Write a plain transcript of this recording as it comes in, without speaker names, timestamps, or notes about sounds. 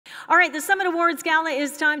All right, the Summit Awards Gala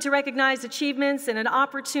is time to recognize achievements and an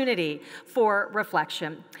opportunity for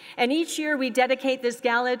reflection. And each year we dedicate this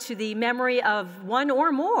gala to the memory of one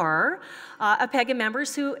or more APEGA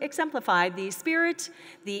members who exemplified the spirit,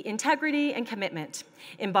 the integrity, and commitment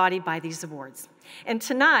embodied by these awards. And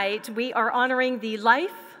tonight we are honoring the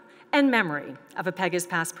life and memory of APEGA's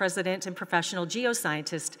past president and professional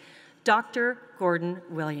geoscientist, Dr. Gordon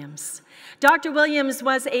Williams. Dr. Williams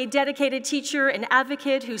was a dedicated teacher and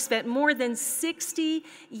advocate who spent more than 60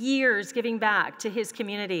 years giving back to his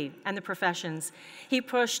community and the professions. He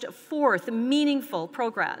pushed forth meaningful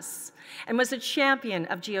progress and was a champion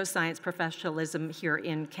of geoscience professionalism here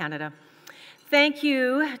in Canada. Thank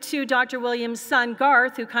you to Dr. Williams' son,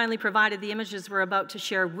 Garth, who kindly provided the images we're about to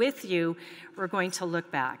share with you. We're going to look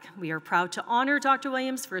back. We are proud to honor Dr.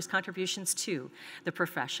 Williams for his contributions to the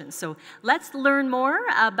profession. So let's learn more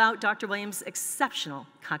about Dr. Williams' exceptional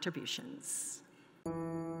contributions.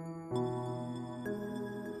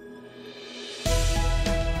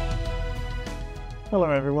 Hello,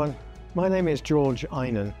 everyone. My name is George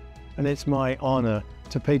Einan, and it's my honor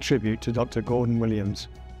to pay tribute to Dr. Gordon Williams,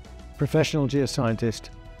 professional geoscientist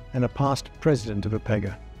and a past president of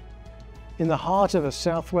APEGA. In the heart of a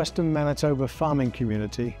southwestern Manitoba farming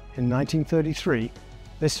community in 1933,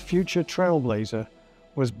 this future trailblazer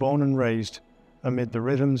was born and raised amid the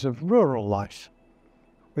rhythms of rural life.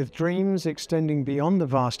 With dreams extending beyond the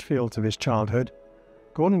vast fields of his childhood,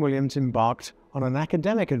 Gordon Williams embarked on an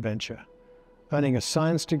academic adventure, earning a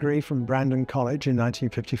science degree from Brandon College in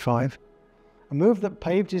 1955, a move that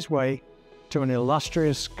paved his way to an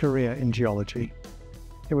illustrious career in geology.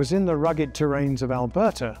 It was in the rugged terrains of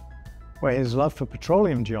Alberta where his love for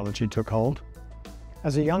petroleum geology took hold.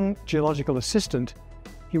 As a young geological assistant,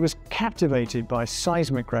 he was captivated by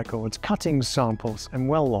seismic records, cuttings samples, and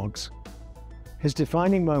well logs. His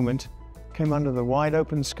defining moment came under the wide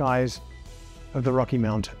open skies of the Rocky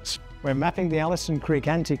Mountains, where mapping the Allison Creek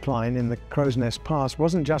anticline in the Crow's Nest Pass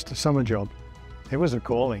wasn't just a summer job, it was a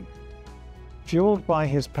calling. Fueled by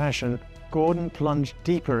his passion, Gordon plunged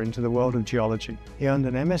deeper into the world of geology. He earned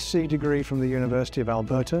an MSc degree from the University of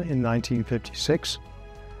Alberta in 1956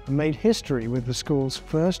 and made history with the school's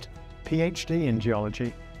first PhD in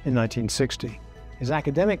geology in 1960. His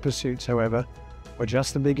academic pursuits, however, were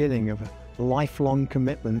just the beginning of a lifelong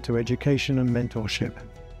commitment to education and mentorship.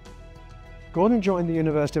 Gordon joined the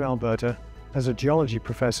University of Alberta as a geology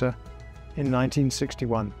professor in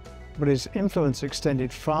 1961, but his influence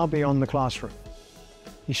extended far beyond the classroom.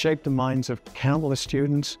 He shaped the minds of countless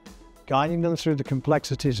students, guiding them through the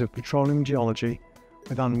complexities of petroleum geology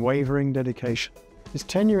with unwavering dedication. His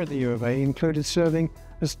tenure at the U of A included serving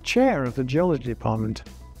as chair of the geology department.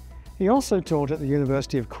 He also taught at the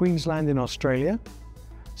University of Queensland in Australia,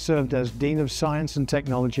 served as Dean of Science and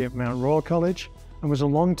Technology at Mount Royal College, and was a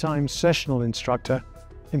long-time sessional instructor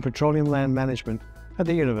in petroleum land management at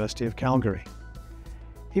the University of Calgary.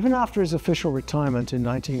 Even after his official retirement in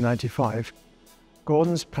 1995,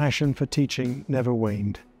 Gordon's passion for teaching never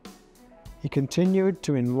waned. He continued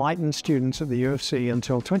to enlighten students at the U of C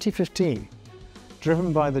until 2015,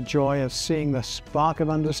 driven by the joy of seeing the spark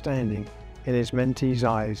of understanding in his mentees'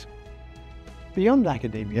 eyes. Beyond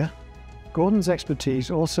academia, Gordon's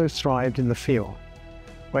expertise also thrived in the field,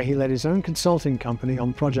 where he led his own consulting company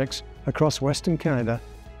on projects across Western Canada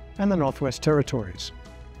and the Northwest Territories.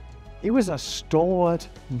 He was a stalwart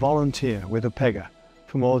volunteer with APEGA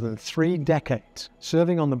for more than 3 decades,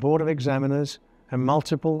 serving on the Board of Examiners and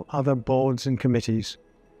multiple other boards and committees,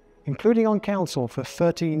 including on council for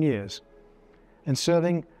 13 years, and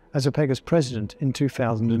serving as APEGA's president in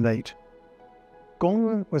 2008.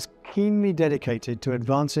 Gordon was keenly dedicated to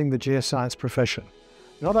advancing the geoscience profession,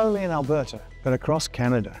 not only in Alberta, but across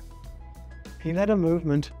Canada. He led a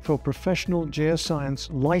movement for professional geoscience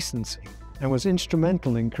licensing and was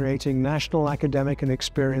instrumental in creating national academic and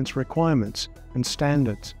experience requirements and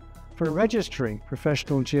standards for registering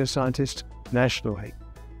professional geoscientists nationally.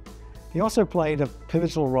 He also played a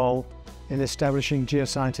pivotal role in establishing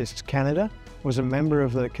Geoscientists Canada, was a member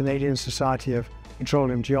of the Canadian Society of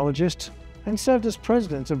Petroleum Geologists, and served as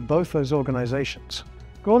president of both those organizations.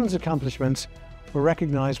 Gordon's accomplishments were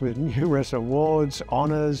recognized with numerous awards,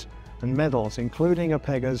 honors, and medals, including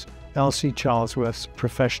APEGA's L.C. Charlesworth's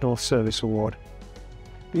Professional Service Award.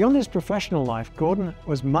 Beyond his professional life, Gordon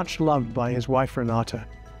was much loved by his wife Renata,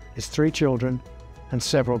 his 3 children, and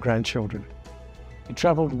several grandchildren. He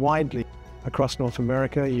traveled widely across North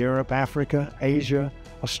America, Europe, Africa, Asia,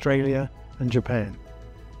 Australia, and Japan.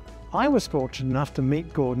 I was fortunate enough to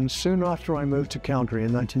meet Gordon soon after I moved to Calgary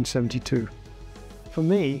in 1972. For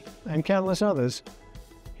me, and countless others,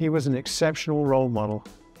 he was an exceptional role model.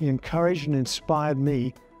 He encouraged and inspired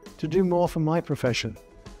me to do more for my profession,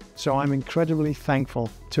 so I'm incredibly thankful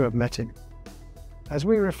to have met him. As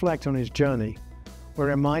we reflect on his journey, we're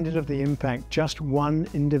reminded of the impact just one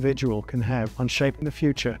individual can have on shaping the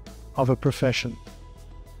future of a profession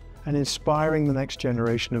and inspiring the next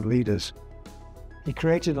generation of leaders. He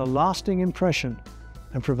created a lasting impression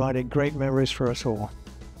and provided great memories for us all.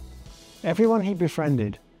 Everyone he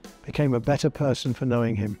befriended became a better person for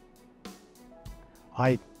knowing him.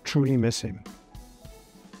 I truly miss him.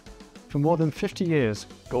 For more than 50 years,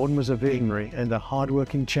 Gordon was a visionary and a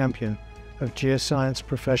hard-working champion of geoscience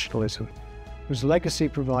professionalism, whose legacy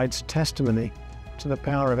provides testimony to the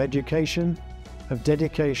power of education, of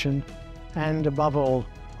dedication, and above all,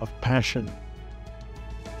 of passion.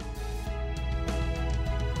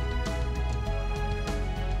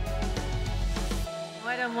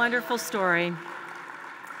 What a wonderful story.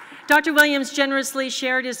 Dr. Williams generously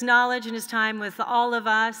shared his knowledge and his time with all of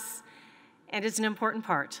us, and is an important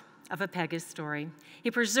part of APEGA's story. He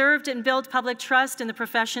preserved and built public trust in the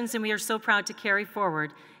professions, and we are so proud to carry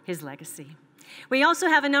forward his legacy. We also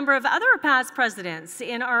have a number of other past presidents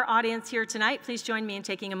in our audience here tonight. Please join me in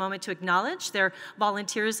taking a moment to acknowledge their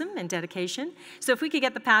volunteerism and dedication. So if we could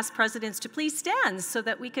get the past presidents to please stand so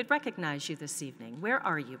that we could recognize you this evening. Where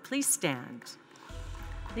are you? Please stand.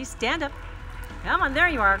 Please stand up. Come on, there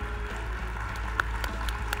you are.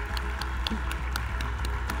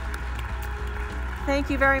 Thank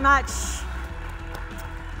you very much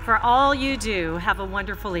for all you do. Have a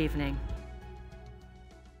wonderful evening.